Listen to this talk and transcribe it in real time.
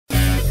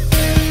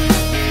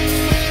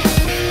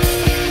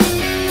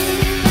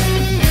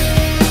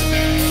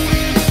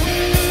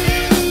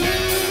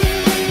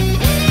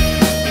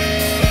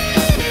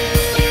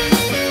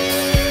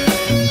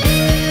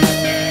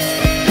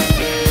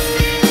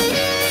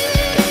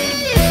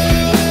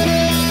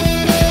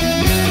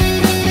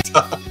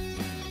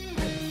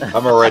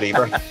I'm already.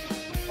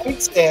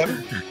 Thanks,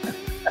 Sam.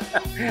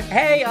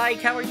 Hey,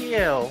 Ike, how are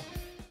you?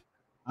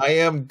 I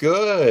am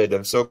good.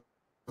 I'm so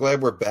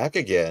glad we're back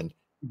again.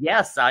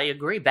 Yes, I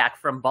agree. Back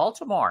from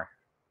Baltimore.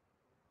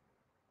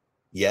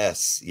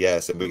 Yes,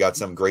 and we got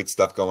some great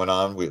stuff going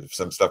on. We have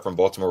some stuff from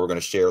Baltimore we're going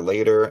to share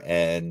later,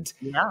 and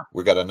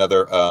we got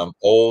another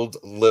old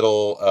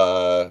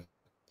little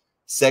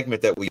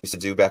segment that we used to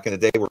do back in the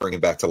day. We're bringing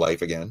back to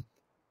life again.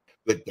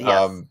 But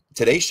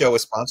today's show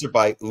is sponsored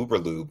by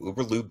Überlube,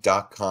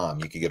 Überlube.com.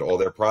 You can get all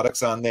their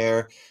products on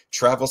there,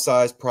 travel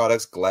size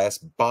products, glass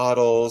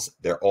bottles.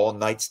 They're all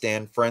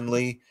nightstand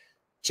friendly.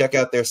 Check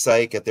out their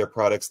site, get their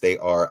products. They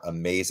are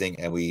amazing,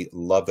 and we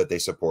love that they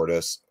support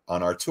us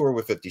on our tour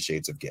with 50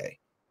 Shades of Gay.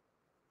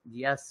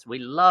 Yes, we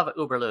love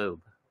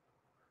Überlube.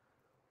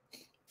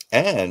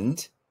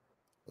 And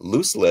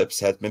Loose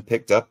Lips has been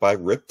picked up by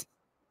Ripped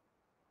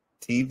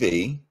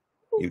TV.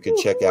 You can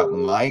check out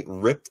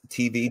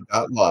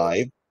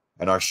myrippedtv.live,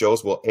 and our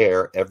shows will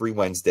air every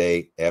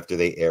Wednesday after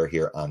they air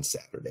here on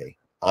Saturday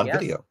on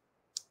video.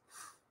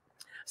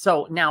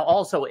 So now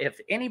also, if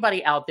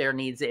anybody out there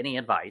needs any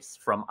advice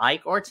from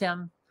Ike or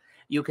Tim,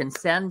 you can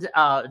send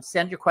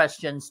your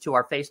questions to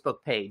our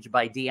Facebook page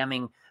by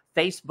DMing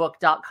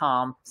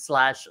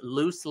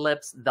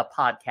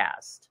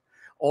facebook.com/looselipsthepodcast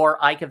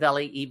or Ike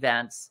Avelli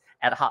events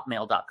at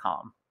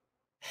hotmail.com.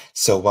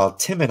 So while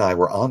Tim and I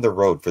were on the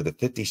road for the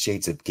 50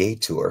 Shades of Gay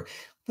tour,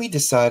 we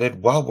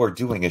decided while we're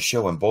doing a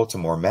show in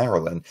Baltimore,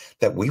 Maryland,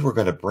 that we were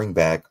going to bring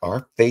back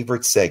our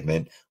favorite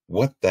segment,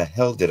 What the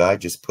Hell Did I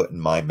Just Put in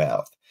My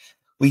Mouth?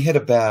 We hit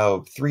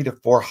about 3 to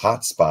 4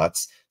 hot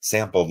spots,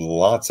 sampled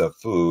lots of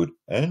food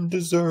and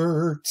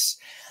desserts.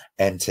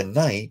 And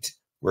tonight,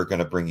 we're going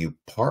to bring you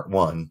part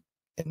 1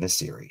 in the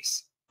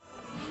series.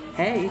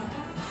 Hey,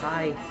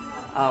 hi.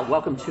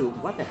 Welcome to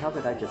What the Hell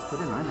Did I Just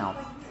Put in My Mouth?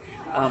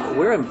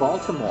 We're in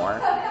Baltimore,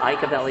 Ike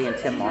Avelli and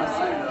Tim Moss,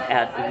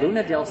 at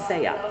Luna del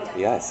Sea.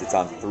 Yes, it's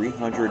on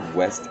 300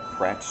 West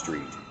Pratt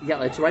Street.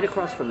 Yeah, it's right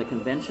across from the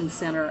Convention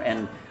Center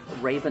and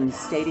Ravens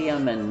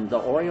Stadium and the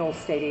Orioles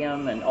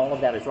Stadium, and all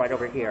of that is right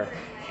over here.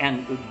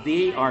 And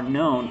they are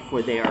known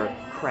for their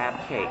crab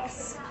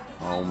cakes.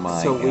 Oh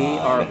my So God. we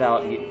are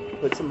about,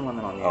 put some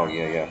lemon on there. Oh,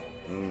 yeah.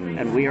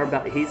 And we are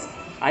about,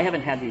 I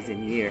haven't had these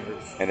in years.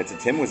 And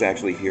Tim was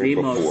actually here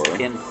before.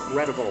 The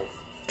most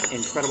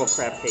incredible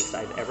crab cakes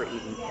I've ever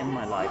eaten in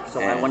my life.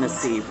 So I want to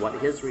see what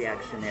his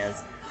reaction is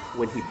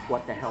when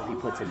what the hell he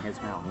puts in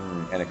his mouth.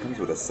 And it comes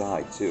with a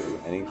side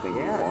too. Anything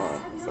you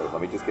want. So let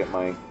me just get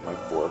my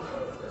fork.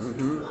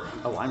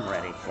 Oh, I'm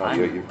ready.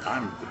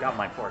 I've got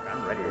my fork.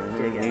 I'm ready to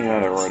dig in. You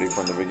had it ready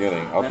from the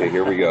beginning. Okay,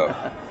 here we go.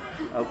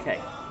 Okay.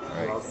 All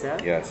right. All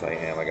set? Yes, I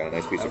am. I got a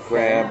nice piece of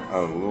crab.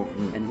 Oh,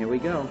 and here we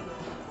go.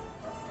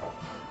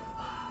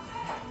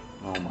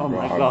 Oh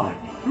my God.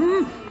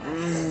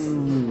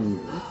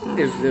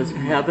 Is this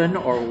heaven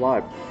or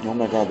what? Oh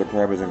my God, the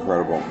crab is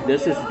incredible.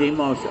 This is the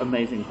most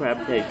amazing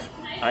crab cakes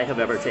I have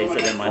ever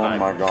tasted in my life. Oh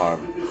my God.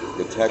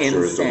 The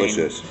texture is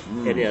delicious.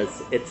 It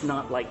is. It's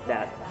not like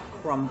that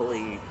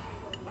crumbly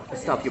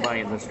stuff you buy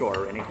in the store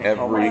or anything.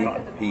 Every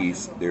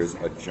piece, there's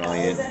a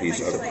giant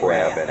piece of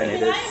crab in it. And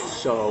it is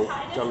so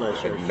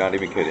delicious. I'm not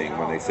even kidding.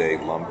 When they say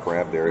lump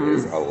crab, there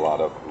is a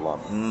lot of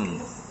lump.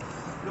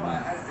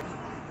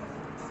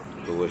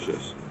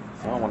 Delicious.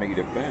 I don't want to eat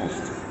it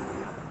fast.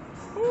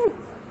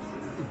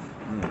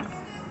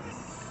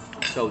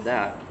 So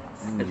that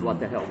is what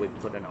the hell we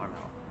put in our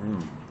mouth.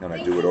 And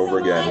I do it over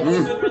again.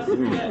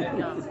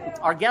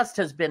 Our guest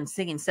has been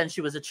singing since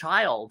she was a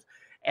child.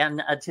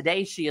 And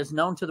today she is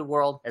known to the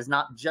world as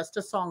not just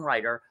a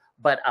songwriter,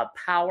 but a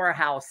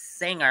powerhouse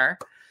singer,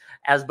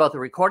 as both a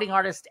recording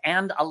artist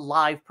and a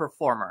live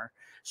performer.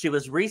 She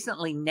was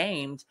recently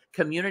named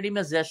Community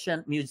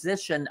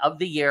Musician of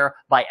the Year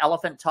by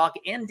Elephant Talk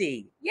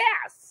Indie.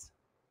 Yes!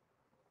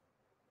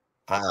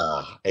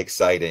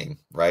 Exciting,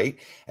 right?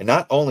 And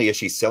not only is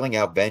she selling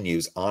out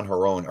venues on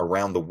her own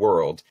around the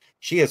world,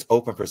 she has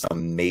opened for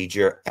some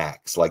major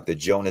acts like the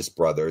Jonas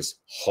Brothers,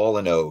 Hall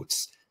 &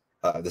 Oates,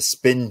 the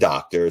Spin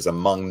Doctors,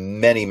 among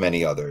many,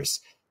 many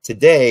others.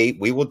 Today,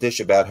 we will dish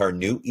about her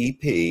new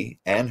EP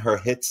and her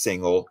hit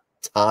single,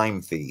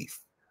 Time Thief.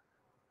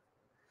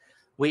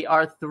 We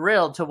are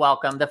thrilled to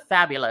welcome the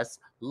fabulous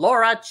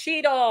Laura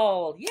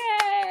Cheadle.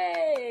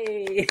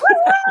 Yay!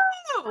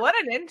 What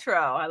an intro.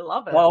 I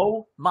love it.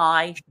 Oh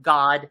my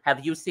God.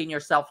 Have you seen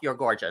yourself? You're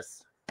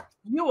gorgeous.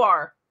 You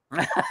are.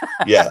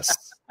 Yes.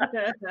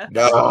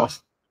 No.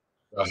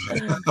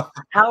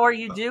 How are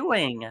you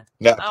doing?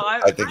 No,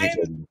 I think you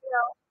should.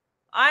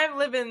 I'm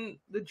living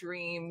the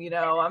dream,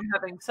 I'm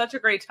having such a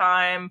great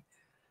time.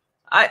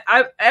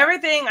 I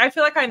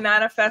feel like I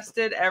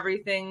manifested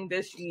everything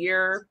this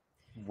year.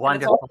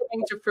 Wonderful. It's all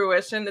coming to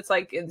fruition. It's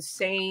like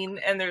insane.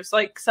 And there's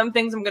like some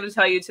things I'm going to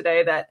tell you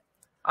today that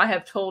I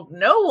have told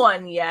no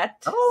one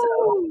yet.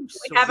 Oh, so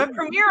we have a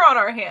premiere on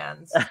our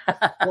hands.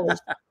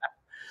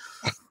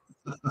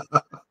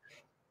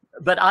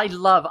 But I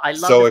love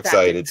so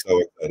excited.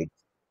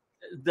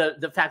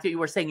 the fact that you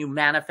were saying you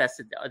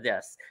manifested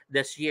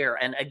this year.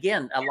 And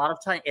again, a lot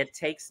of time, it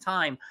takes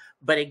time.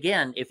 But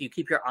again, if you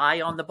keep your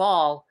eye on the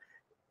ball,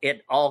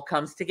 it all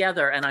comes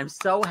together. And I'm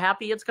so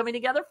happy it's coming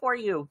together for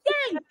you.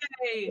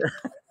 Yay!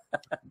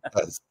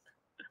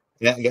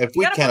 Yeah, if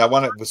we can, I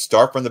want to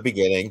start from the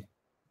beginning,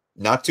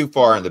 not too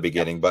far in the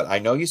beginning, but I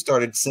know you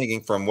started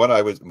singing from what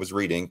I was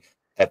reading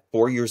at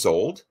 4 years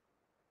old.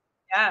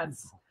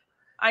 Yes.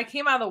 I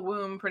came out of the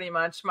womb pretty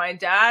much. My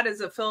dad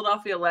is a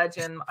Philadelphia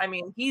legend. I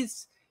mean,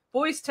 he's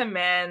Boyz II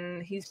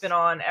Men. He's been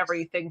on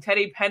everything.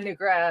 Teddy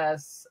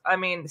Pendergrass. I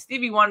mean,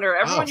 Stevie Wonder.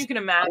 Everyone you can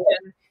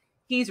imagine.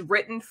 He's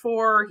written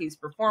for. He's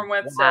performed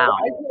with. So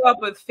I grew up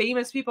with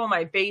famous people in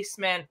my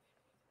basement.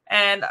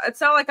 And it's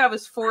not like I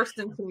was forced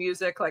into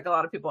music like a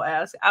lot of people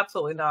ask.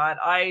 Absolutely not.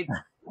 I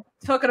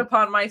took it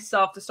upon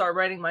myself to start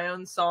writing my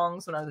own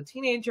songs when I was a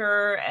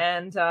teenager.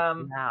 And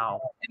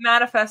it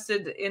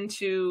manifested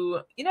into,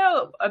 you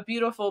know, a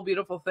beautiful,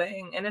 beautiful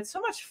thing. And it's so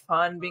much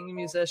fun being a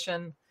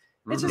musician.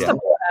 It's just a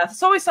blast.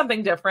 It's always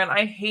something different.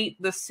 I hate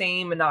the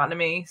same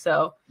monotony.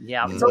 So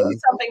it's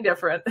always something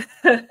different.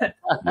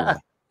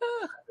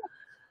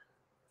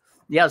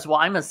 Yes, well,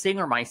 I'm a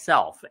singer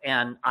myself,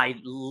 and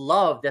I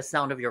love the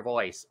sound of your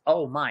voice.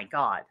 Oh my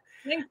God.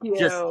 Thank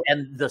you.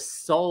 And the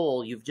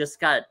soul, you've just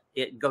got,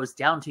 it goes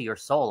down to your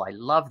soul. I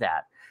love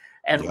that.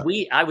 And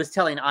I was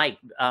telling Ike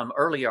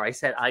earlier, I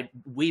said,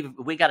 we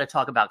got to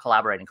talk about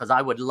collaborating, because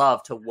I would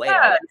love to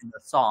wail in the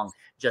song,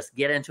 just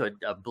get into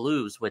a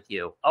blues with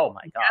you. Oh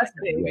my God. Yes,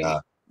 baby.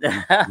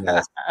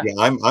 Yes. Yeah,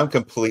 I'm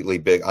completely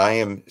big. I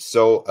am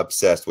so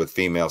obsessed with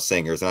female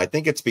singers, and I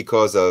think it's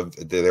because of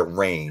their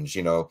range.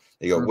 You know,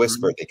 they go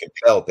whisper, they can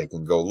belt, they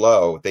can go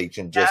low, they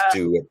can just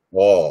do it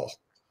all.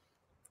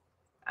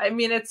 I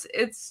mean, it's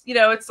you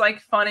know, it's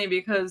like funny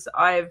because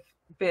I've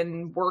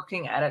been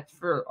working at it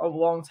for a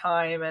long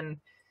time, and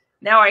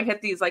now I hit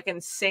these like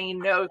insane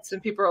notes,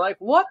 and people are like,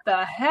 "What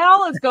the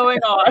hell is going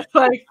on?"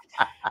 Like,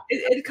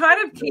 it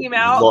kind of came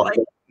out like.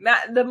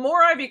 The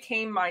more I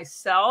became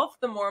myself,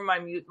 the more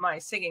my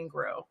singing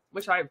grew,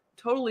 which I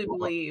totally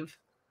believe.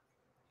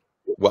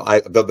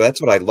 Well,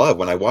 that's what I love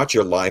when I watch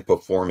your live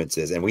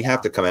performances, and we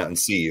have to come out and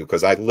see you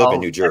because I live in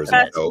New Jersey.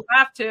 You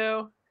have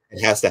to.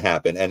 It has to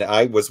happen. And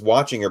I was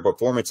watching your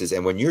performances,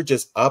 and when you're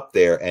just up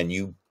there and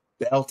you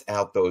belt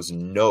out those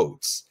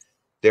notes,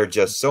 they're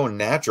just so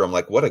natural. I'm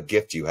like, what a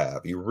gift you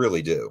have. You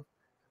really do.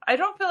 I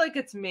don't feel like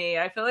it's me.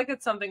 I feel like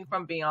it's something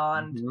from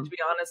beyond, to be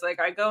honest. Like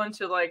I go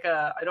into like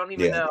I don't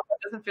even know.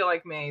 It doesn't feel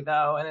like me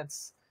though. And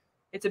it's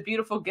a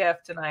beautiful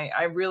gift, and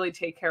I really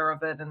take care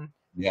of it and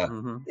take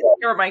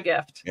care of my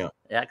gift. Yeah.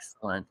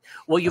 Excellent.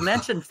 Well, you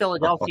mentioned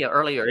Philadelphia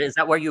earlier. Is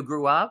that where you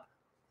grew up?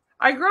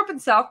 I grew up in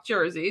South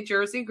Jersey,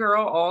 Jersey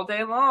girl all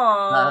day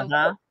long.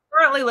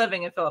 Currently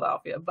living in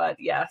Philadelphia, but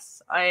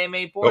yes, I am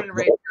a born and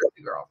raised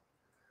Jersey girl.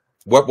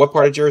 What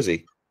part of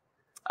Jersey?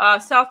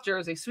 South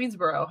Jersey,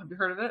 Swedesboro. Have you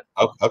heard of it?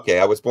 Oh, okay.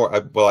 I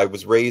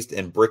was raised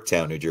in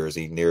Bricktown, New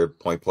Jersey, near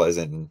Point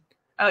Pleasant.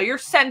 Oh, you're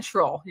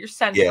central. You're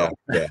central.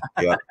 Yeah.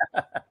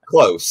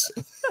 Close.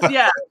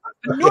 Yeah.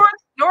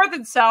 North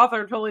and South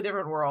are totally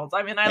different worlds.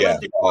 I mean, I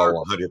lived in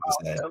 100%.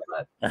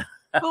 but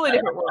totally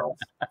different worlds.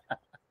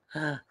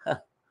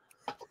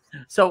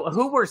 So,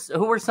 who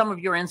were some of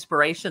your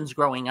inspirations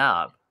growing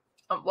up?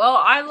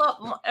 Well, I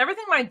love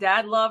everything my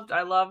dad loved.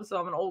 I love, so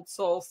I'm an old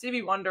soul.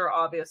 Stevie Wonder,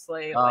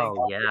 obviously.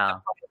 Oh,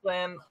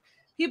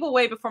 People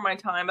way before my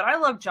time, but I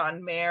love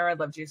John Mayer. I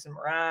love Jason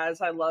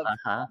Mraz. I love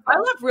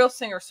real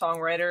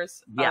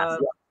singer-songwriters. Yes.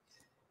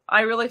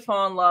 I really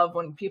fall in love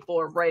when people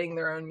are writing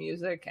their own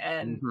music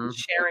and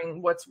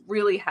sharing what's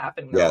really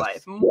happening in their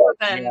life, more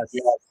than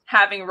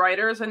having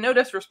writers. And no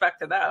disrespect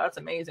to that. That's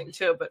amazing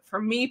too. But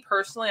for me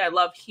personally, I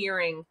love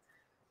hearing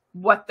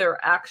what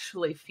they're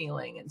actually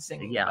feeling and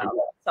singing about.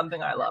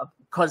 Something I love.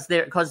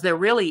 Because there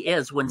really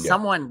is, when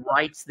someone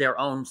writes their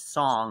own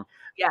song,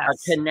 a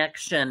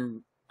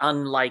connection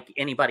unlike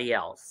anybody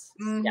else.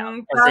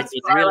 That's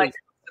what I like to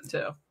listen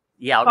to.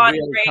 Yeah, Bonnie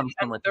really Raitt, comes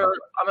from within.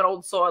 I'm an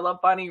old soul. I love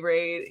Bonnie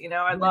Raitt. You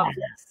know, I love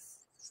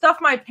stuff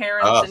my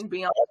parents and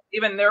beyond,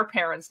 even their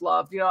parents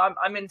loved. You know,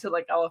 I'm into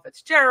like Ella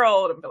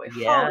Fitzgerald and Billie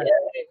Holiday.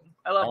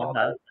 I love all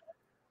that.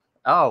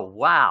 Oh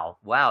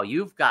wow,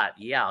 you've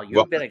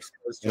been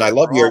exposed to. And I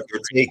love your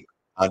take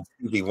on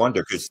Stevie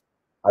Wonder, because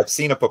I've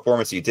seen a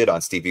performance you did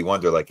on Stevie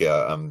Wonder, like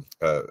a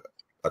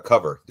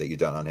cover that you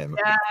done on him.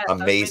 Yes,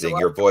 amazing.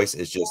 Your voice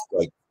is just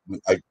like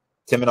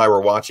Tim and I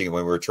were watching it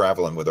when we were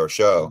traveling with our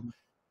show,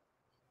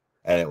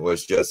 and it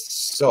was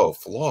just so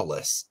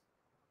flawless.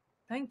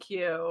 Thank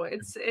you.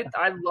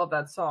 I love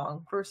that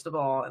song, first of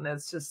all, and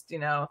it's just, you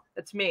know,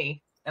 it's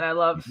me, and I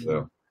love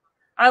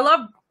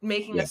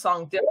making a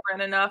song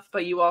different enough,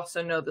 but you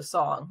also know the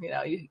song. You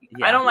know,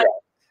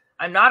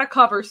 I'm not a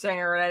cover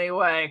singer in any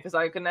way, because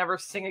I could never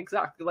sing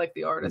exactly like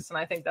the artist, and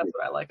I think that's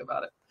what I like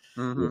about it.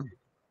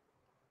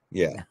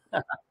 Yeah.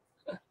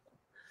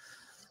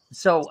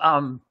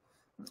 So,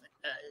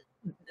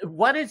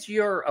 what is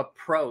your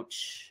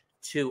approach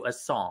to a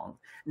song?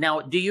 Now,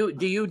 do you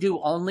do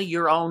only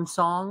your own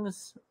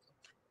songs?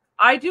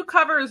 I do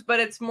covers, but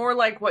it's more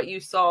like what you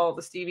saw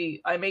the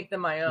Stevie. I make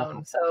them my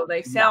own, so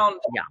they sound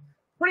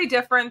pretty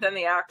different than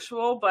the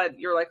actual. But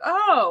you're like,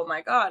 oh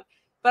my god!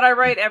 But I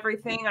write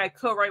everything. I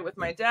co-write with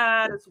my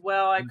dad as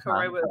well. I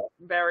co-write with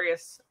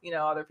various,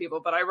 other people.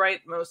 But I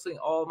write mostly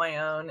all my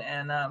own,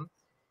 and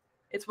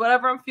it's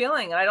whatever I'm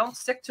feeling. I don't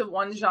stick to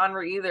one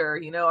genre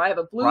either. I have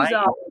a blues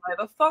album, I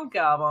have a funk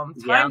album,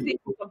 time Thief,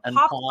 a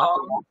pop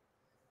album,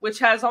 which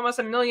has almost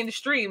 1 million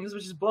streams,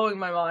 which is blowing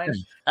my mind.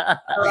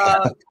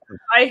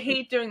 I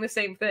hate doing the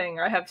same thing.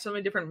 I have so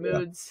many different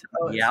moods.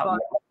 So it's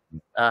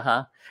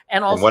fun.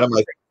 And also one of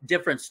my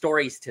different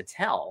stories to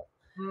tell.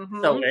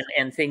 So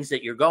and things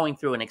that you're going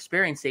through and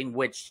experiencing,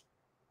 which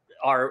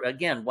are,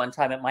 again, one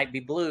time it might be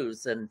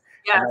blues, and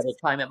another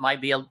time it might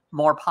be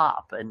more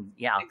pop, and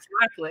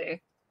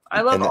exactly. I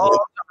love all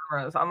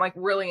genres. I'm like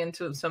really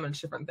into so many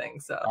different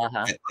things. So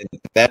and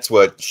that's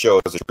what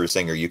shows a true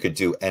singer. You could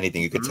do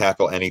anything. You could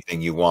tackle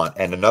anything you want.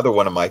 And another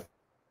one of my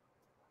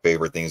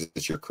favorite things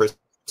is your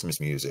Christmas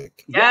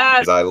music.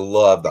 Yes, because I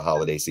love the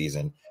holiday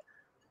season.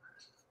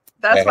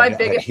 That's my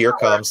biggest. Here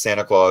Comes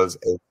Santa Claus.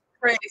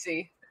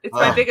 Crazy. It's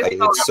my biggest.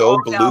 It's so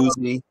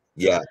bluesy.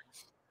 Yeah.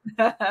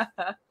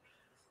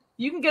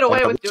 You can get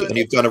away with doing. And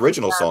you've done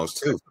original songs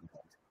too.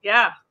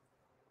 Yeah.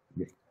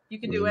 You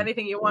can do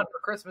anything you want for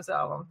Christmas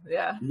album.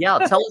 Yeah. Yeah.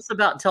 Tell us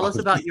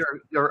about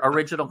your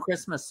original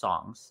Christmas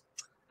songs.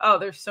 Oh,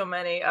 there's so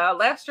many.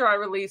 Last year I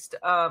released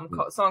a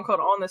song called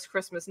On This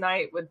Christmas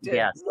Night, which did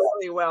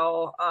really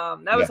well.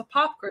 That was a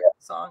pop Christmas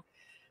song.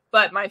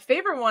 But my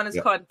favorite one is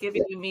called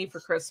Giving You Me for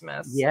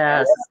Christmas.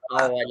 Yes. Oh,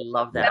 I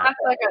love that. That's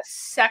like a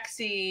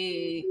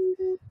sexy,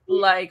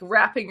 like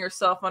wrapping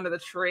yourself under the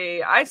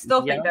tree. I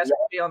still think that should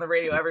be on the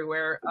radio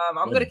everywhere.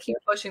 I'm going to keep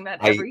pushing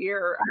that every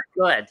year.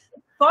 Good.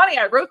 Funny,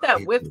 I wrote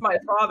that with my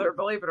father,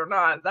 believe it or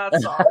not, that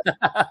song.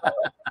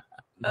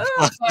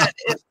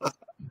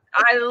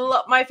 I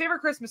love my favorite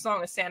Christmas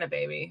song is Santa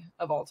Baby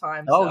of all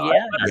time. Oh, so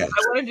yeah. I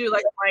want to do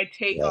like my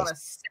take on a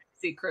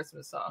sexy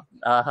Christmas song.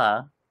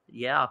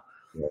 Yeah.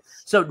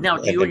 So now,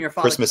 do you and your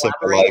father Christmas in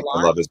Life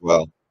I love as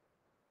well.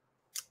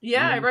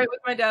 Yeah, I write with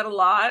my dad a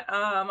lot.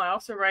 I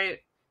also write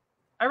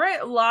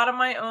a lot on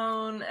my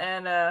own,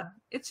 and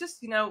it's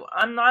just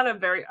I'm not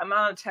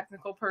a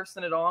technical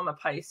person at all. I'm a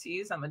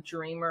Pisces. I'm a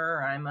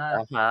dreamer.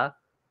 I'm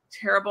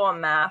terrible at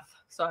math,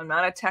 so I'm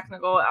not a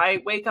technical.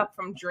 I wake up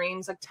from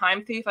dreams like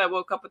Time Thief. I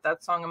woke up with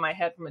that song in my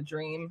head from a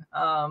dream.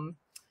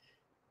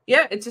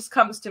 It just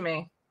comes to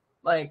me.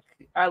 Like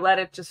I let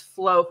it just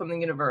flow from the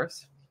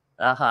universe.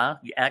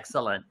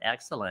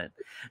 Excellent.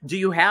 Do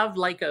you have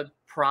like a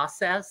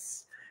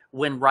process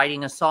when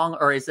writing a song,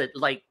 or is it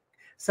like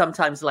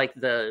sometimes like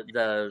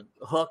the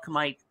hook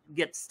might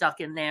get stuck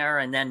in there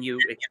and then you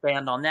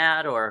expand on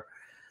that, or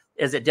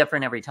is it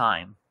different every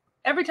time?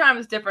 Every time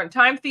is different.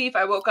 Time Thief,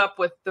 I woke up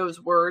with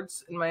those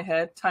words in my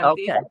head. Time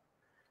Thief,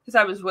 because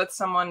I was with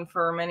someone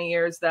for many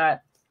years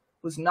that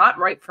was not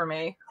right for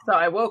me. So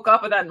I woke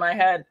up with that in my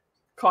head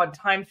called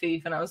Time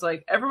Thief, and I was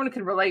like, everyone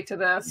can relate to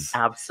this.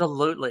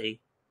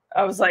 Absolutely.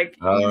 I was like,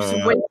 you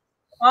just waste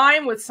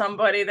time with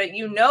somebody that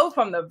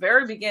from the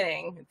very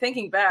beginning.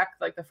 Thinking back,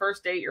 like the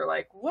first date, you're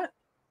like, what?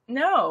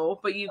 No,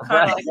 but you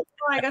kind of like,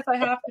 I guess I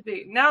have to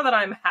be. Now that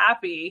I'm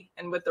happy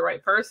and with the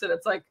right person,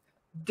 it's like,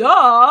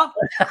 duh.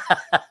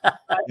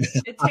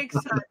 It takes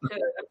time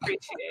to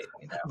appreciate.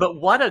 But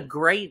what a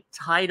great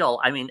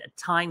title. I mean,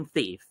 Time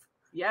Thief.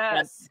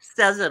 Yes. That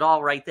says it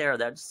all right there.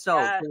 That's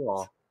so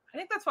cool. I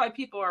think that's why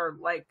people are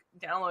like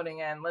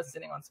downloading and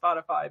listening on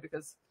Spotify,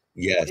 because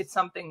it's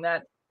something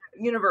that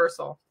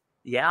universal.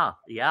 Yeah,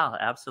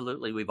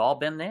 absolutely. We've all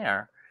been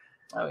there.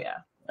 Oh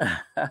yeah.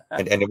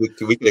 and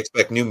we could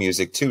expect new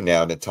music too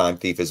now that Time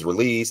Thief is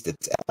released.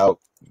 It's out.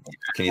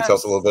 Can you tell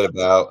us a little bit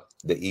about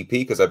the EP?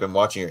 Because I've been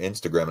watching your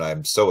Instagram and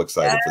I'm so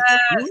excited for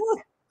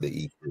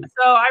the EP.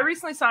 So I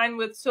recently signed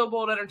with So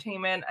Bold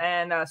Entertainment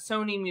and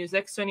Sony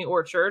Music, Sony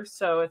Orchard.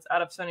 So it's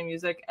out of Sony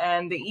Music,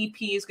 and the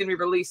EP is going to be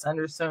released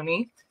under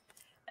Sony.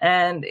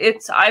 And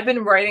I've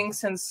been writing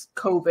since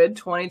COVID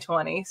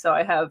 2020. So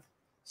I have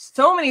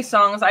so many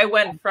songs. I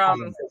went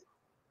from,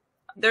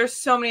 there's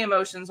so many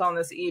emotions on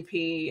this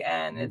EP,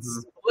 and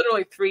it's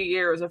literally 3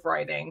 years of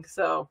writing.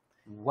 So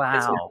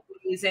it's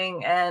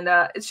amazing. And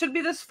it should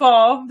be this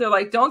fall. They're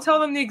like, don't tell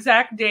them the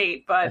exact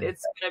date, but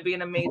it's going to be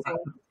an amazing,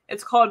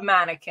 it's called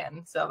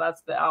Mannequin. So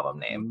that's the album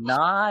name.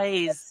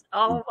 Nice.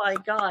 Oh my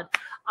God.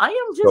 I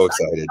am just so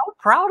excited. I'm so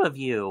proud of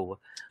you.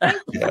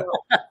 Thank you.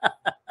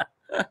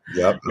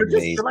 Yep,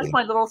 you're like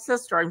my little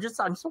sister.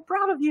 I'm so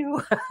proud of you.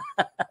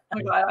 Oh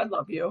my God, I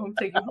love you. I'm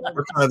taking home.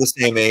 We're kind of the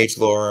same age,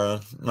 Laura.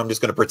 I'm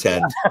just going to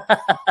pretend.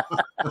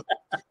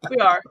 We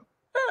are.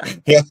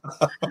 Yeah.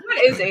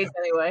 What is age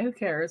anyway? Who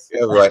cares?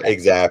 Yeah, right.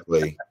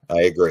 Exactly.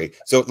 I agree.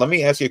 So let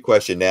me ask you a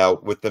question now.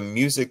 With the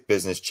music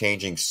business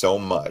changing so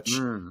much,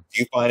 do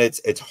you find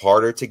it's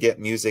harder to get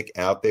music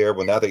out there?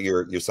 Well, now that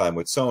you're signed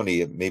with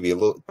Sony, maybe a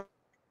little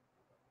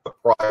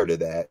prior to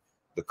that,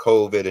 the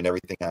COVID and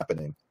everything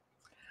happening.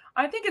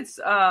 I think it's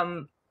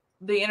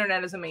the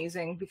internet is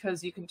amazing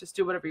because you can just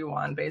do whatever you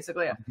want,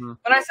 basically. When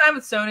I signed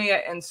with Sony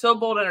and So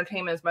Bold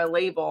Entertainment is my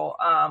label,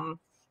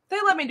 they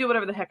let me do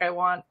whatever the heck I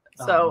want.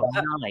 So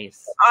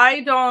nice.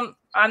 I'm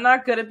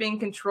not good at being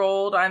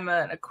controlled. I'm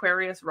an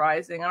Aquarius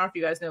rising. I don't know if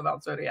you guys know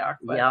about Zodiac,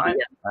 but my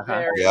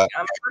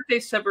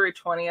birthday's February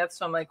 20th,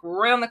 so I'm like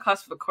right on the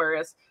cusp of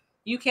Aquarius.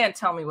 You can't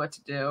tell me what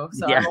to do.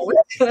 So I'm always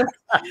I'm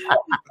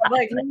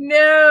like,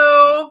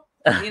 no.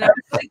 You know,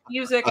 it's like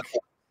music.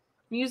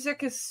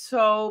 Music is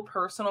so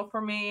personal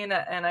for me, and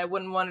I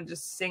wouldn't want to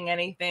just sing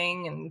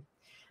anything. And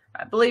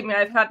believe me,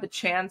 I've had the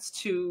chance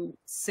to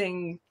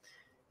sing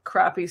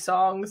crappy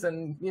songs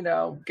and, you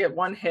know, get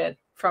one hit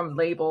from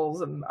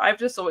labels, and I've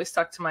just always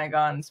stuck to my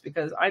guns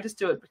because I just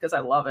do it because I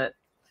love it.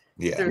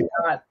 Yeah.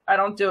 I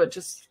don't do it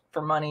just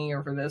for money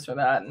or for this or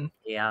that. And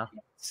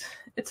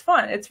it's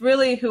fun. It's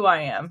really who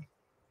I am.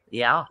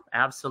 Yeah,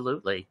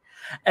 absolutely.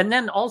 And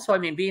then also, I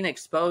mean, being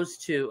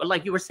exposed to,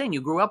 like you were saying,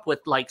 you grew up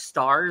with like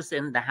stars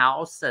in the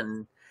house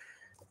and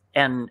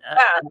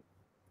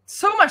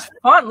so much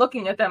fun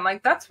looking at them.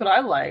 Like, that's what I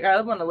like. I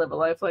want to live a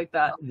life like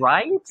that.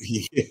 Right?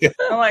 Yeah.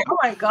 I'm like, oh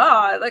my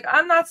God. Like,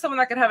 I'm not someone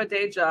that could have a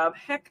day job.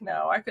 Heck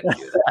no, I couldn't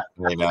do that.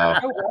 I know.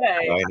 No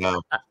way. I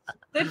know.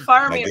 They'd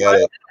fire me in 5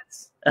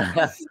 minutes.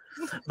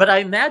 But I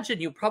imagine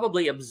you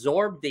probably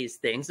absorbed these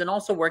things, and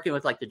also working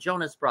with like the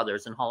Jonas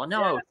Brothers and Hall &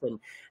 Oates. And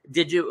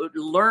did you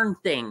learn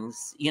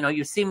things? You know,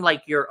 you seem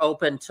like you're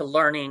open to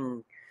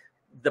learning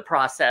the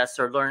process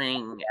or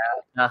learning.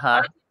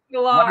 What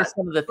are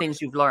some of the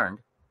things you've learned?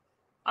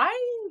 I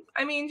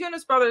mean,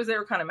 Jonas Brothers, they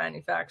were kind of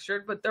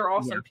manufactured, but they're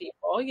awesome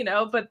people, you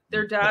know, but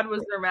their dad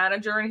was their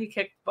manager and he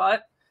kicked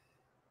butt,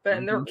 but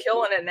and they're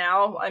killing it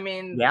now. I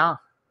mean,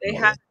 they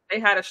had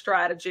a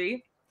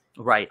strategy.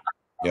 Right.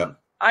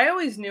 I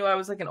always knew I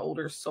was like an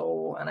older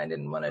soul and I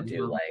didn't want to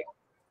do like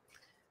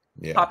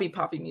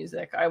poppy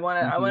music. I want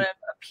to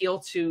appeal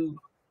to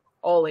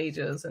all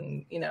ages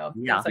and, you know,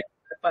 things like that.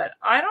 But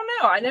I don't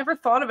know. I never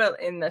thought about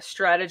in the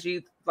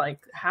strategy, like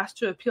has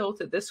to appeal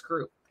to this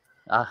group.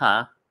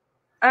 I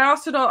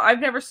also don't. I've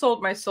never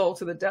sold my soul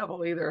to the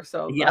devil either.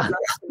 So good.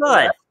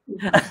 Well,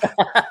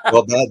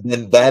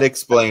 that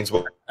explains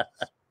why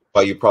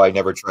you probably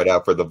never tried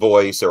out for The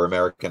Voice or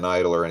American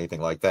Idol or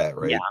anything like that,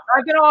 right? Yeah,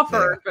 I've been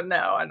offered, but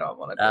no, I don't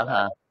want to do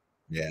that.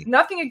 Yeah,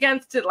 nothing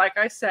against it. Like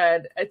I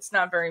said, it's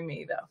not very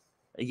me though.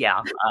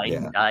 Yeah,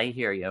 I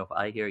hear you.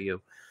 I hear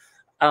you.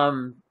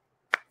 But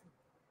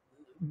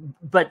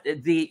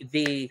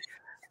the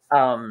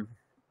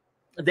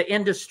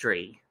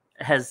industry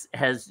has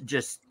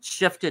just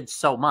shifted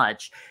so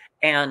much,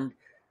 and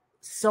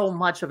so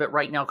much of it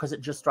right now, because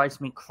it just drives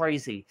me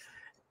crazy,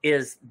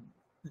 is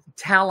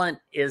talent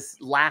is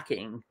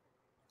lacking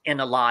in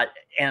a lot.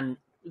 And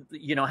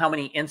you know how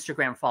many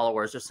Instagram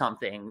followers or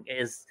something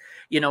is,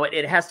 you know,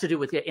 it has to do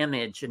with your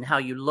image and how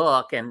you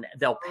look, and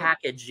they'll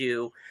package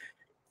you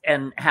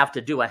and have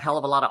to do a hell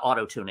of a lot of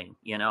auto tuning,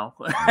 you know,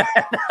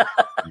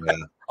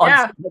 on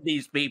some of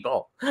these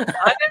people.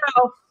 I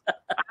know. I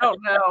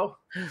don't know.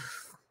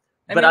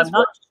 But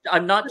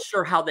I'm not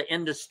sure how the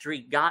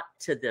industry got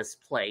to this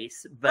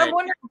place. But I'm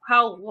wondering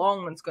how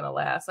long it's going to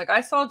last. Like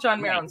I saw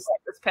John Mayer on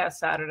this past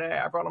Saturday.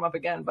 I brought him up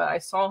again, but I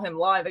saw him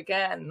live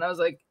again, and I was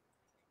like,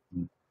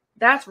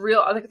 "That's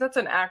real. Like that's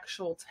an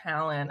actual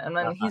talent." And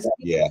then he's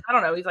I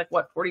don't know. He's like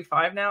what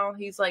 45 now.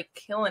 He's like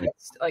killing it.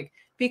 Like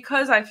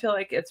because I feel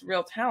like it's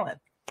real talent.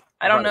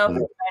 I don't know if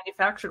the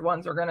manufactured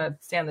ones are going to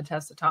stand the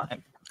test of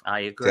time.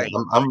 I agree.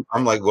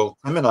 I'm like, well,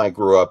 Tim and I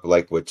grew up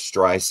like with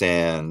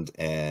Streisand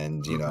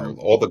and, you know,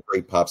 all the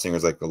great pop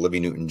singers like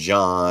Olivia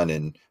Newton-John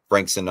and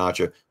Frank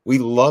Sinatra. We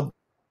love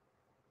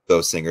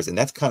those singers, and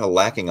that's kind of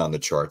lacking on the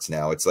charts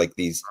now. It's like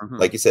these,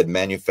 like you said,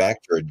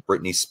 manufactured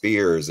Britney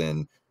Spears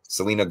and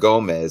Selena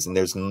Gomez, and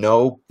there's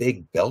no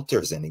big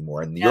belters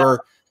anymore, and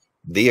you're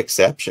the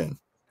exception.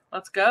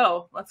 Let's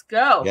go. Let's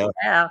go.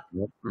 Yeah.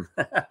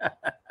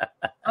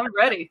 I'm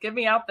ready. Get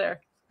me out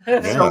there.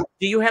 So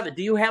do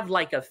you have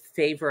like a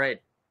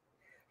favorite?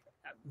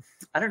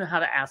 I don't know how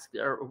to ask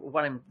or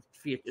what I'm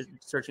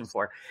searching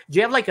for. Do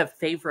you have like a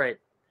favorite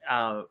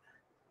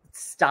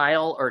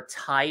style or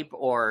type,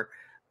 or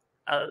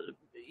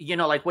you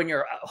know, like when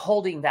you're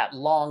holding that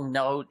long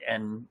note,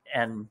 and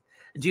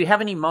do you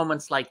have any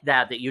moments like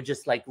that you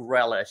just like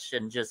relish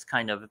and just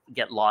kind of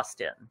get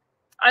lost in?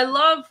 I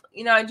love,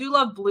 you know, I do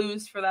love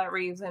blues for that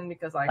reason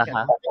because I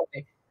can.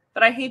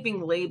 But I hate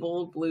being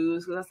labeled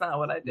blues because that's not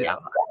what I do.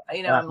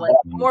 You know, I'm like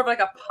more of like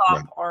a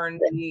pop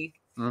R&B.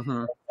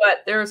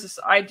 But there's this.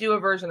 I do a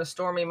version of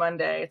Stormy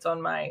Monday. It's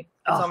on my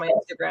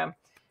Instagram,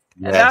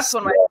 and that's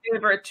one of my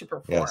favorite to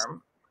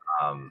perform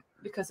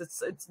because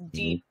it's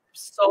deep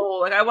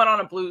soul. Like I went on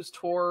a blues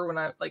tour when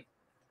I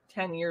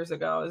 10 years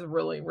ago. I was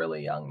really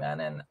really young then,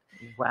 and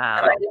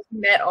I just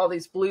met all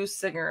these blues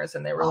singers,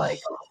 and they were like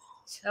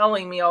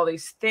telling me all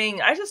these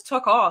things. I just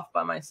took off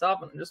by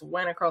myself and just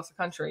went across the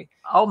country.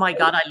 Oh my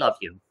God, I love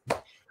you.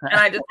 And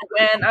I just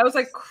went, I was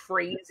like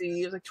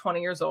crazy. I was like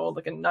 20 years old,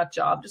 like a nut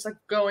job, just like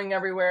going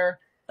everywhere.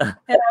 And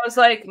I was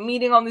like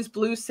meeting all these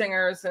blues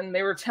singers, and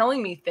they were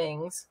telling me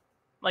things.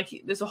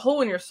 like there's a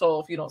hole in your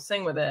soul if you don't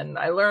sing with it. And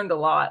I learned a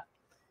lot.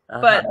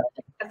 But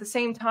at the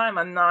same time,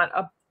 I'm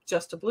not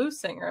just a blues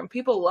singer. And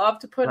people love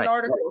to put an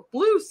article,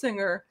 blues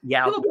singer.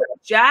 Yeah. People put a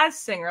jazz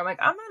singer. I'm like,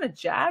 I'm not a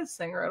jazz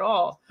singer at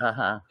all.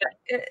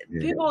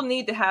 People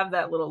need to have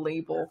that little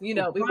label. You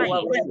know, people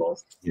love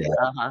labels. Yeah.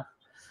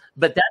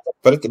 But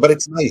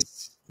it's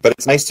nice. But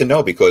it's nice to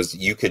know because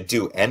you could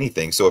do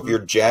anything. So if you're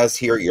jazz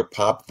here, you're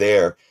pop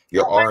there,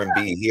 you're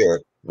R&B here.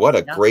 What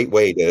a great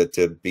way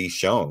to be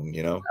shown,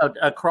 you know?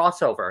 A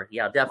crossover.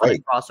 Yeah,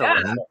 definitely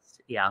crossover.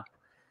 Yeah.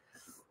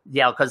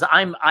 Yeah, because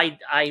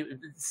I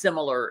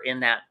similar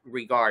in that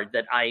regard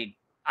that I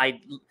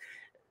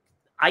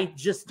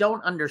just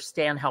don't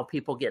understand how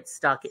people get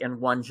stuck in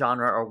one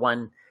genre or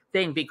one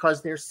thing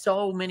because there's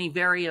so many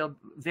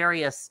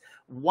various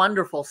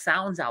wonderful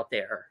sounds out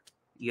there,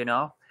 you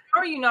know?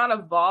 How are you not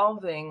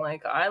evolving?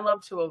 Like I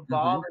love to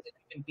evolve as a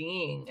human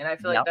being, and I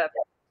feel like that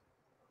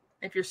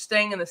if you're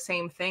staying in the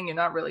same thing, you're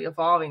not really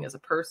evolving as a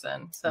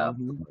person. So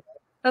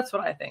that's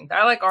what I think.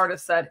 I like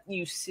artists that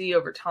you see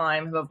over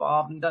time have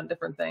evolved and done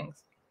different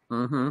things.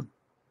 So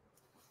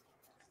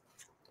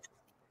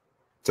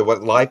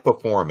what live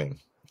performing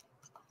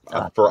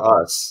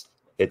for us,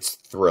 it's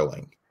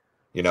thrilling,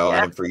 you know,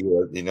 and for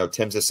you, you know,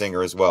 Tim's a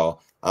singer as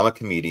well. I'm a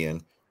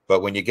comedian,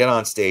 but when you get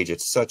on stage,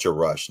 it's such a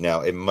rush.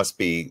 Now it must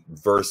be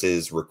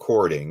versus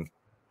recording.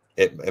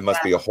 It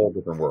must be a whole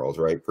different world,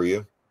 right? For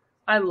you?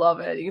 I love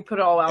it. You put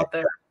it all out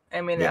there.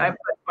 I mean, I put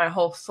my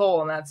whole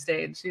soul on that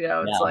stage, you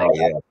know, it's like,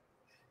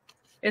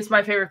 it's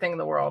my favorite thing in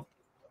the world.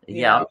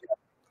 You know?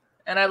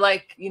 And I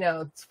like, you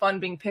know, it's fun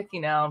being picky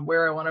now and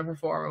where I want to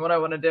perform and what I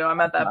want to do.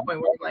 I'm at that point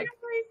where I'm like,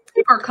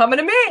 people are coming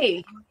to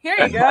me. Here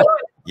you go.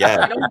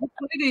 I don't have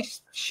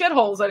these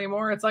shitholes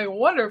anymore. It's like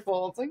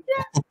wonderful. It's like,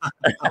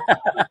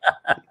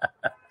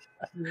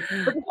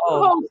 But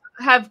the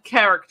have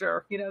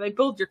character. You know, they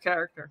build your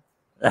character.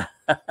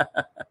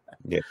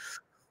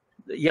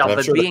 Yeah, and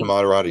I'm sure the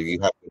camaraderie you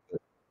have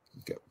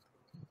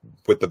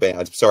with the band.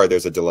 I'm sorry,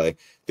 there's a delay.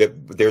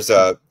 There's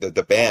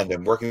the band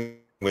and working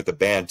with the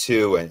band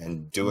too,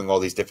 and doing all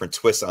these different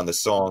twists on the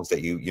songs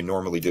that you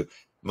normally do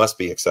must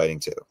be exciting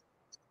too.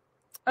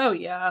 Oh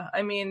yeah,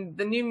 I mean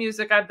the new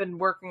music I've been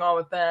working on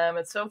with them.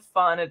 It's so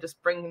fun to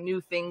just bring new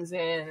things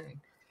in, and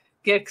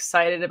get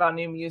excited about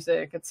new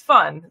music. It's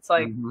fun. It's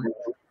like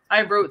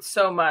I wrote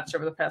so much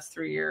over the past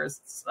 3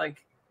 years. It's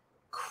like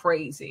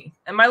crazy,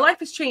 and my life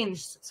has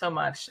changed so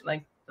much,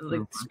 like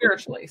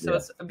spiritually. So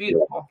it's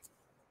beautiful.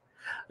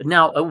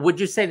 Now, would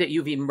you say that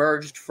you've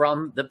emerged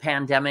from the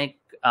pandemic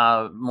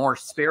more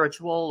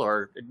spiritual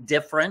or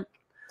different?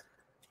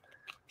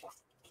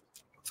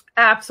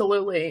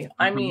 Absolutely.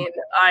 I mean,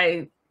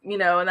 I, you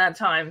know, in that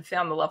time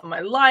found the love of my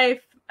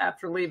life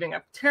after leaving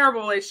a terrible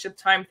relationship.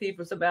 Time Thief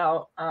was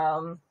about,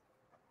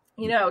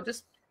 you know,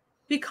 just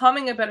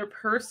becoming a better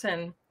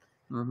person,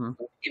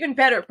 even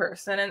better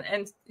person.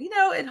 And, you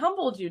know, it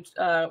humbled you,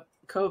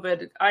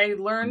 COVID. I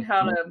learned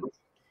how to,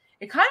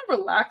 it kind of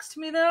relaxed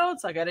me though.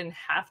 It's like, I didn't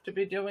have to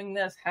be doing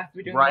this, have to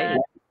be doing that.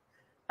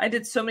 I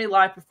did so many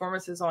live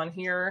performances on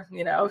here,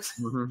 you know,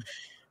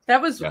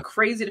 that was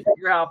crazy to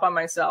figure out by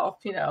myself,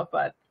 you know,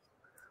 but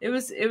it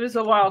was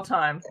a wild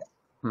time.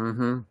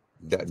 That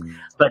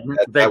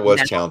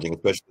was challenging,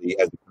 especially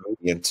as a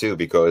comedian too,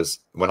 because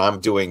when I'm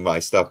doing my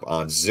stuff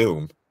on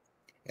Zoom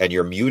and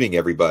you're muting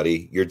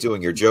everybody, you're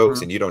doing your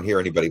jokes and you don't hear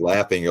anybody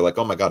laughing. You're like,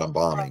 oh my God, I'm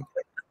bombing.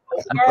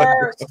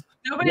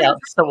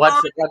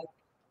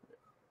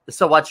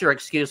 So what's your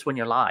excuse when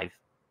you're live?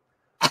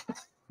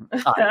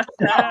 I'm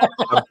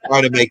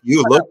trying to make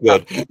you look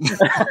good.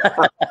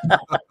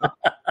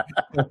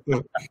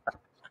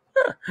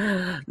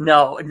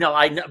 No,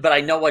 I know, but I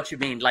know what you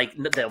mean. Like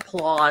the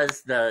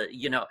applause,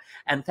 you know,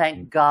 and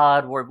thank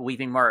God we've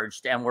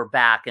emerged and we're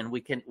back and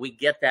we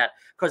get that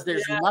because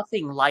there's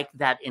nothing like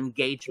that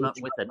engagement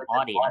with an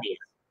audience.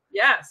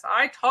 Yes,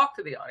 I talk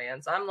to the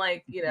audience. I'm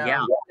like, you know,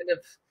 kind of,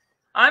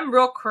 I'm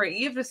real crazy.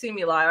 You have to see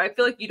me live. I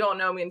feel like you don't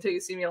know me until you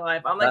see me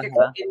live. I'm like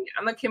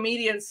I'm a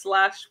comedian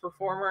 /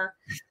 performer.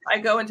 I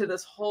go into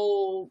this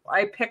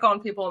I pick on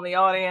people in the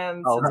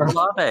audience. Oh, I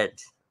love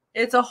it.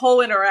 It's a whole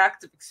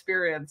interactive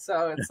experience.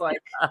 So it's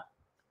like,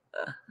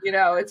 you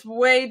know, it's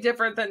way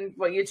different than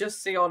what you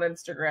just see on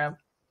Instagram.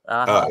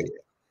 And well,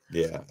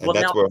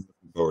 that's what I'm looking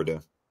forward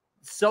to.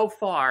 So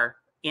far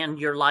in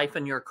your life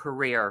and your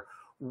career,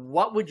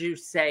 what would you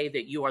say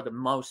that you are the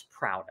most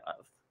proud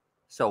of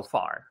so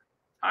far?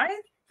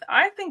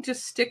 I think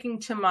just sticking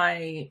to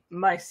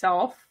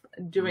myself,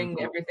 doing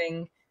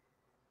everything,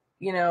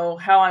 you know,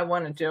 how I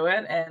want to do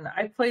it. And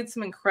I played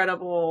some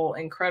incredible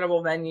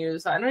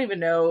venues. I don't even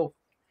know,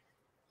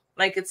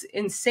 like, it's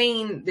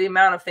insane the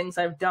amount of things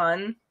I've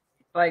done.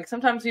 Like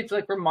sometimes you have to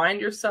like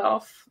remind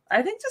yourself.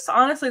 I think just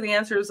honestly, the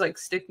answer is like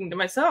sticking to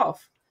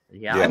myself.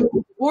 I mean,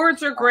 the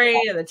awards are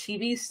great and the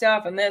TV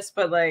stuff and this,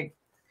 but like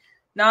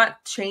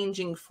not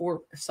changing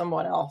for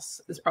someone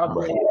else is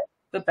probably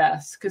the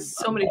best because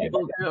so many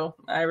people do.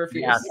 I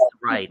refuse. Yes,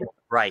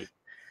 right.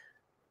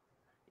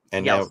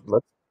 And now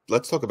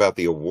let's talk about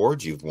the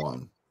awards you've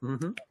won.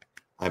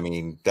 I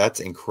mean, that's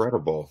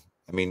incredible.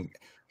 I mean,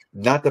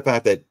 not the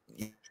fact that,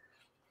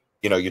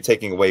 you know, you're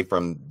taking away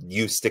from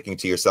you sticking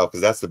to yourself,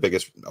 because that's the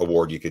biggest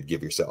award you could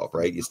give yourself,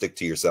 right? You stick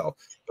to yourself.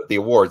 But the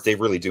awards, they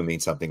really do mean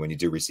something when you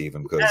do receive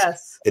them, because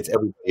it's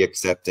everybody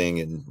accepting,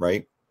 and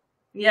right?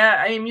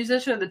 Yeah, I mean,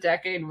 Musician of the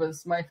Decade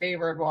was my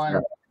favorite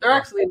one. They're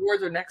actually,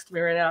 awards are next to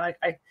me right now.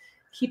 I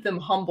keep them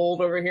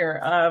humbled over here.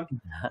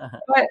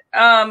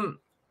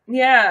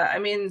 Yeah, I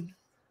mean,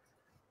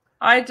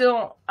 I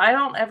don't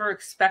ever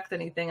expect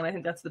anything, and I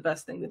think that's the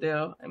best thing to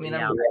do. I mean,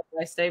 I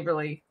stay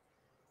really,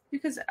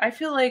 because I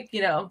feel like,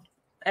 you know,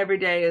 every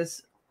day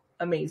is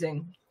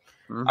amazing.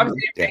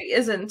 Obviously, every day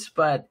isn't,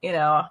 but, you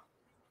know,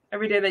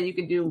 every day that you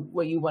can do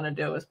what you want to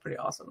do is pretty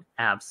awesome.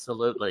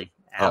 Absolutely.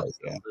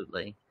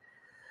 Absolutely.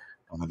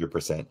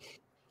 100%.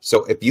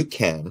 So if you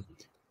can,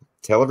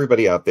 tell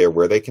everybody out there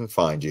where they can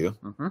find you,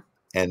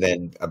 and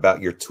then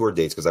about your tour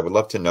dates, because I would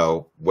love to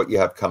know what you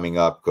have coming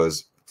up,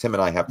 because Tim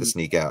and I have to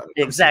sneak out.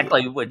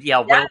 Exactly. Where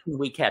can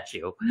we catch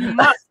you?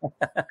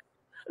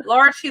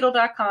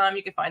 LauraCheadle.com.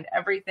 You can find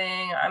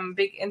everything. I'm a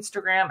big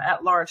Instagram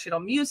at Laura Cheadle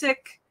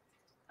Music.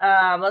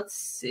 Let's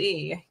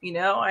see. You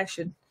know, I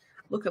should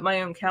look at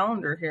my own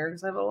calendar here,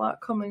 because I have a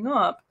lot coming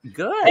up.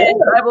 Good.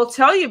 And I will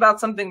tell you about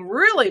something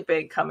really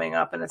big coming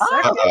up in a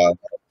second.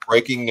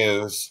 Breaking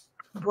news.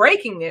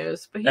 Breaking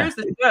news. But here's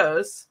the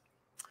shows.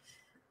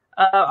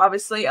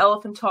 Obviously,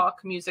 Elephant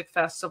Talk Music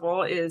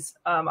Festival is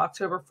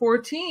October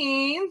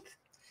 14th.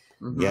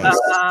 Yes.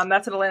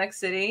 That's in Atlantic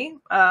City.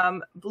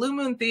 Blue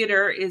Moon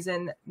Theater is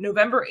in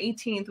November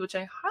 18th, which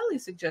I highly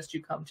suggest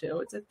you come to.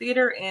 It's a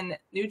theater in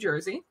New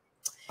Jersey.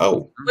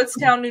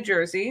 Woodstown, New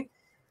Jersey.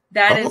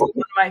 That is one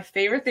of my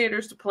favorite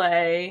theaters to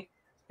play.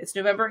 It's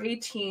November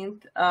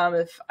 18th.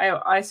 If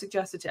I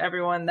suggest it to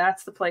everyone,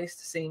 that's the place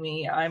to see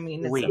me. I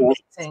mean,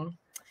 it's amazing.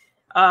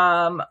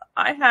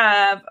 I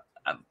have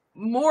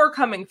more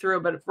coming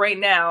through, but right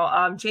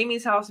now,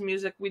 Jamie's House of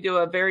Music, we do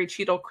a very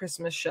Cheadle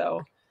Christmas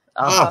show.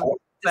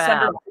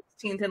 December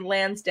 16th in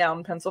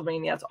Lansdowne,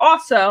 Pennsylvania. It's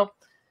also,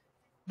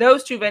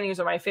 those two venues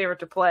are my favorite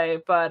to play,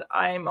 but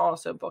I'm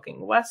also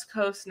booking West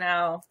Coast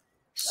now.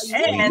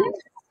 And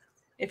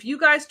if you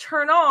guys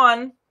turn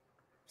on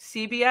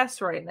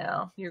CBS right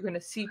now, you're going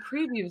to see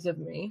previews of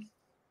me.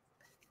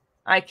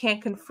 I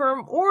can't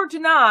confirm or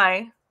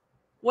deny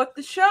what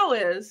the show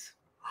is,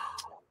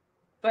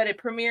 but it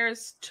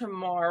premieres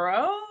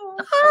tomorrow.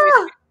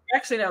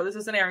 Actually, no, this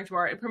isn't airing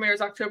tomorrow. It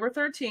premieres October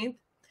 13th.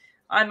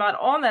 I'm not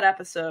on that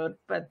episode,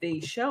 but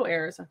the show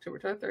airs October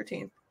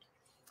 13th.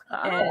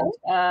 And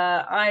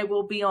I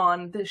will be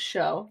on this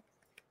show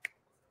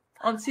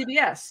on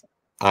CBS.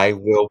 I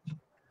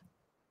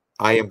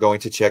am going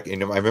to check. You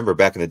know, I remember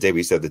back in the day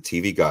we used to have the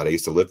TV God. I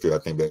used to live through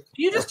that thing. But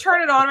you just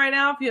turn it on right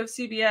now. If you have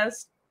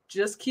CBS,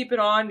 just keep it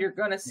on. You're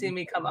going to see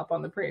me come up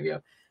on the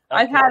preview.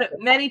 I've had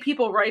many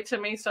people write to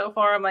me so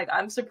far. I'm like,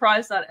 I'm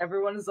surprised not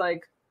everyone is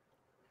like,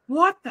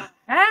 what the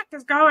heck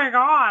is going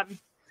on?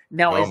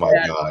 Now,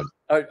 God.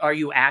 Are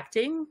you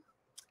acting?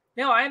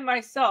 No, I am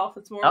myself.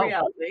 It's more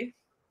reality.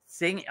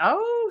 Singing.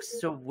 Oh,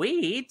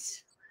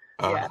 sweet.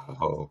 Yeah.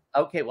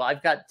 Okay. Well,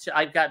 I've got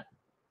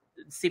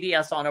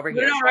CBS on over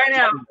here. No, right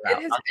now.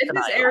 It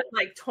has aired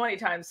like 20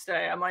 times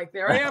today. I'm like,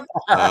 there I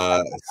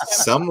am.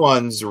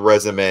 Someone's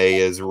resume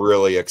is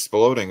really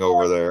exploding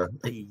over there.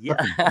 Yeah.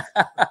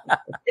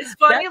 It's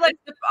funny, like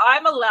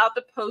I'm allowed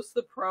to post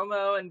the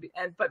promo and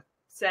but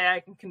say I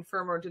can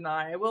confirm or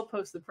deny. I will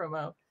post the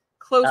promo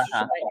closer to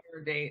my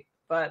air date.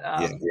 But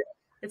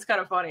it's kind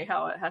of funny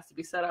how it has to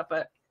be set up,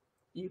 but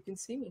you can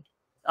see me.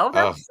 Oh,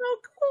 that's so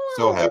cool.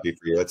 So happy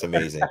for you. That's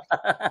amazing.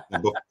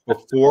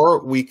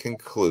 Before we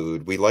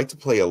conclude, we like to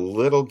play a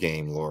little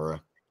game,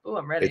 Laura. Oh,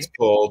 I'm ready. It's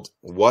called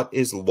What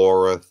is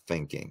Laura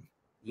Thinking?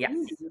 Yes.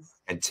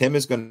 And Tim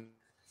is going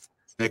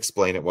to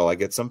explain it while I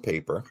get some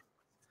paper.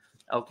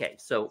 Okay.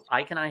 So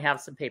Ike and I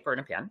have some paper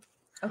and a pen.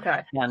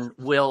 Okay. And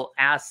we'll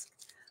ask,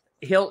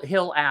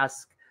 he'll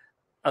ask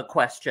a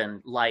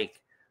question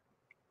like,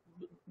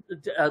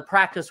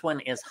 practice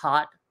one is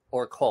hot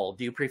or cold.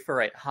 Do you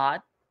prefer it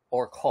hot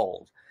or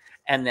cold?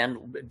 And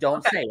then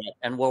don't say it,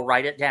 and we'll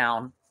write it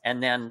down,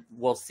 and then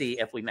we'll see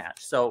if we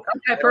match. So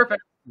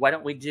perfect. Why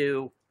don't we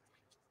do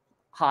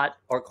hot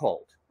or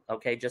cold?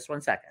 Okay, just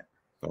 1 second.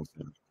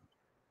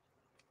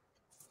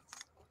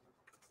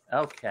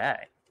 Okay,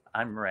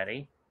 I'm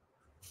ready.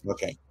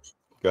 Okay,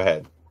 go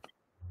ahead.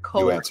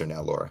 Cold. You answer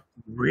now, Laura.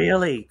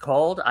 Really?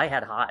 Cold? I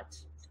had hot.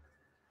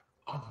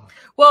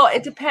 Well,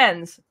 it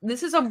depends.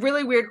 This is a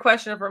really weird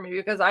question for me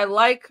because I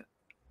like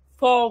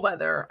fall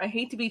weather. I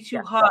hate to be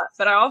too hot,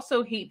 but I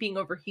also hate being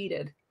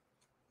overheated.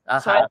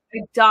 So I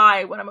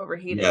die when I'm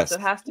overheated. So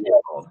it has to be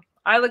cold.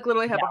 I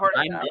literally have a heart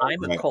attack.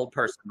 I'm a cold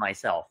person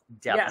myself.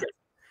 Definitely.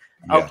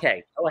 Yeah.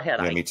 Okay, go ahead.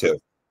 Yeah, me too.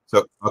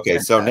 So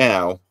so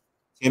now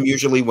Tim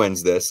usually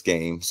wins this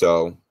game.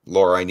 So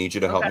Laura, I need you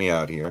to help me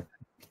out here.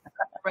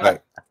 Right. All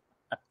right.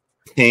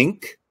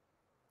 Pink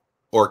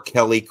or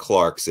Kelly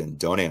Clarkson?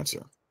 Don't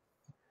answer.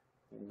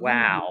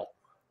 Wow.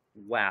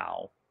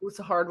 It's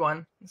a hard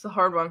one.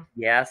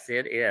 Yes,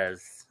 it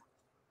is.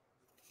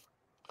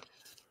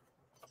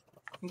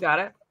 You got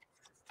it?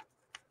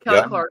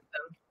 Kelly Clarkson.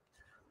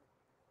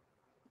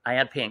 I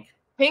had Pink.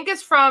 Pink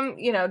is from,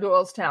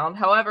 Doylestown.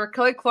 However,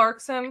 Kelly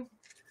Clarkson.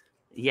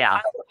 Yeah.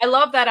 I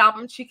love that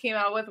album she came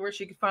out with where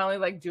she could finally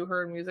like do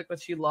her music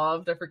that she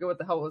loved. I forget what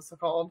the hell it was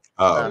called.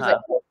 Oh. It was like,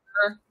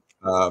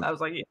 I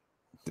was like,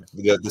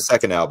 yeah. The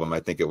second album, I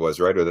think it was,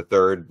 right? Or the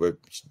third?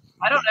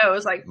 I don't know. It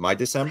was like My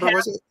December,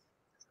 was it?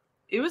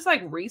 It was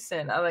like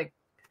recent. I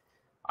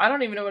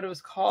don't even know what it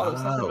was called. It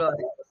was something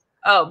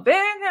like,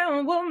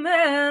 Big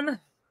Woman.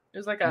 It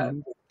was like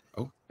it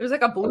was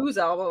like a blues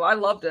album. I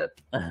loved it.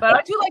 But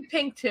I do like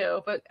Pink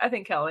too, but I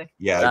think Kelly.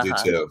 Yeah, I do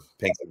too.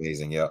 Pink's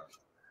amazing. Yep.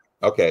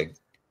 Okay.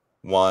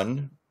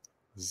 1-0.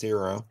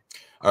 All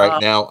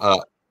right, now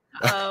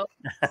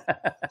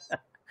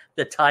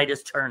the tide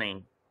is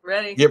turning.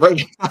 Ready? Yeah,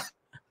 right.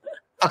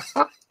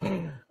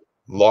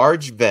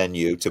 Large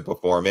venue to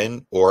perform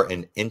in or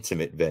an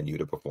intimate venue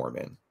to perform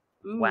in?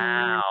 Ooh.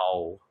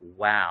 Wow.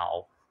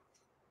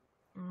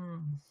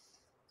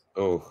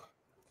 Oh,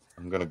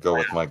 I'm going to go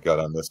with my gut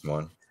on this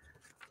one.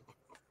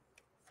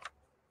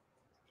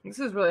 This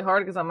is really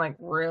hard because I'm like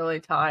really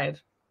tied.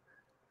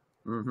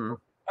 Mm-hmm. I'm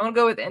going to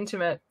go with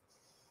intimate.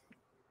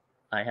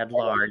 I had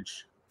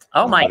large.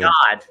 Oh my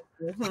God.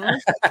 Mm-hmm.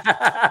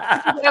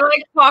 I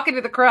like talking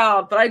to the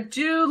crowd, but I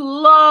do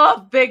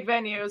love big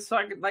venues, so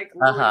I could like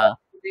really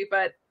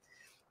but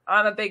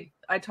I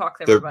talk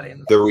to everybody.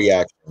 The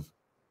reaction.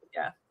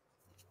 Yeah.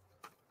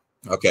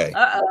 Okay.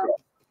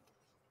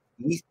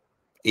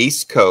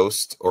 East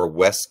Coast or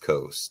West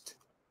Coast?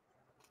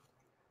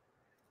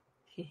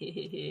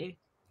 Yeah.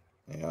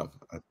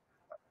 I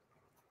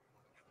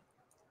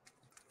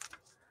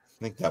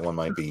think that one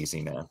might be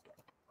easy now.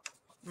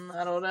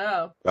 I don't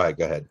know. All right,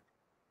 go ahead.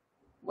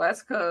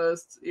 West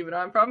Coast, even though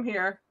I'm from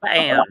here.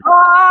 Bam.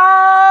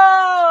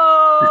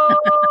 Oh!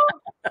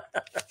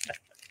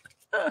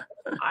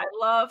 I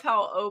love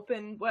how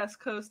open West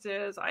Coast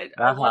is. I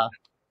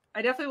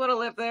definitely want to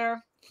live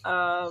there.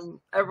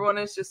 Everyone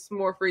is just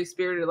more free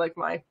spirited, like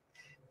my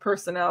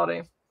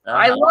personality.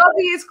 I love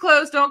the East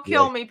Coast. Don't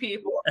kill me,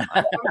 people.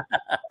 But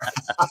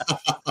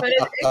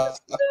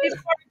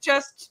it's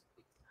just,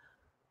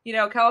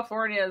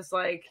 California is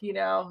like, you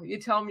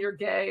tell them you're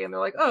gay and they're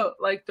like, oh,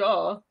 like,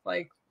 duh.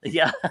 Like,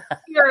 yeah.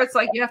 Here it's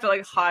like you have to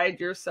like hide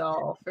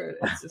yourself.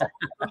 It's just a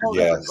whole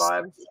different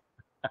vibe.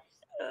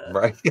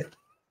 Right.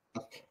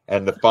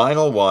 And the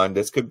final one,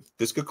 this could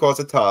cause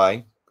a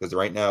tie because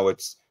right now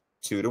it's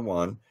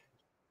 2-1.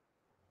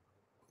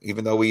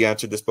 Even though we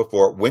answered this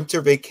before, winter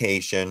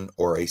vacation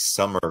or a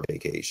summer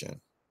vacation?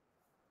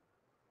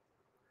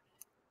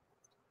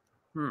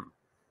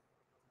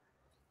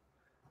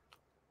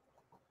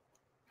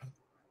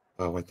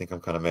 Oh, I think I'm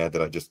kind of mad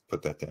that I just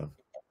put that down.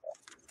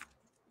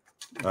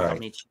 All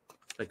right.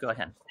 But go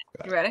ahead.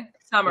 You ready?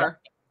 Summer.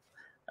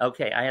 Yeah.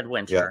 Okay, I had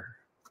winter. Yeah.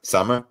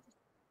 Summer?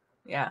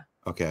 Yeah.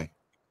 Okay.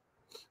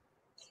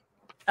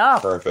 Oh.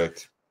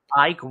 Perfect.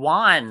 Ike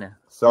won.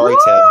 Sorry,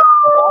 Tim.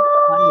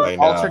 I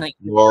know. Alternate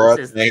Laura,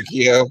 thank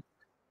you.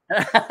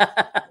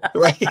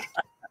 Right.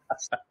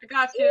 I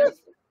got you.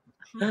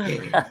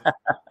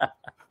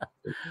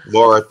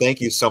 Laura,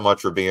 thank you so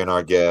much for being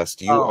our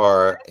guest. You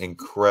are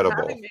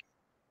incredible.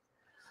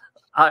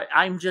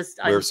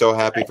 We're so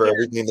happy for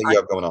everything that you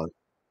have going on.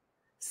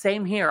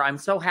 Same here. I'm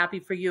so happy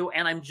for you,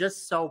 and I'm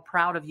just so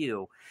proud of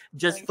you,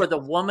 just for the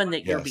woman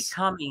that you're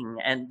becoming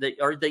and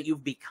that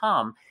you've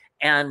become.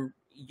 And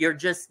you're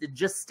just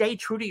stay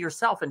true to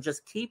yourself and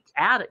just keep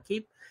at it.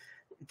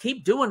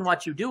 Keep doing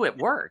what you do. It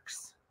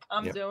works.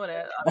 I'm doing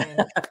it. I mean,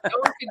 no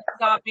one could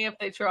stop me if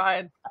they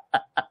tried.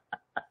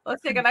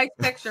 Let's take a nice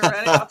picture.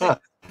 Ready?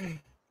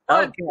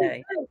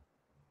 Okay.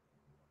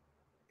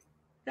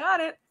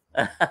 Got it.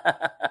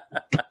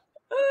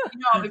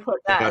 I'll be putting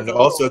that. And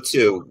also,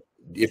 too,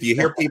 if you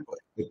hear people,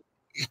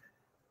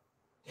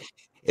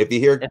 if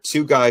you hear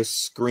two guys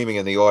screaming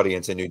in the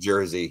audience in New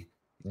Jersey,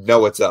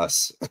 know it's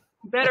us.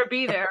 You better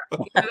be there.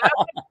 That's a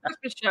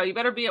Christmas show. You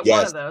better be at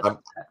one of those.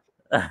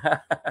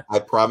 I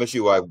promise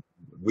you,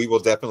 we will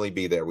definitely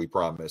be there. We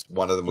promise.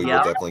 One of them we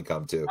will definitely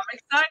come to. I'm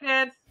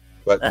excited.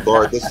 But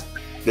Laura,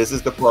 this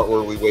is the part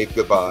where we wave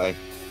goodbye.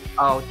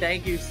 Oh,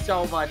 thank you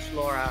so much,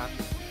 Laura.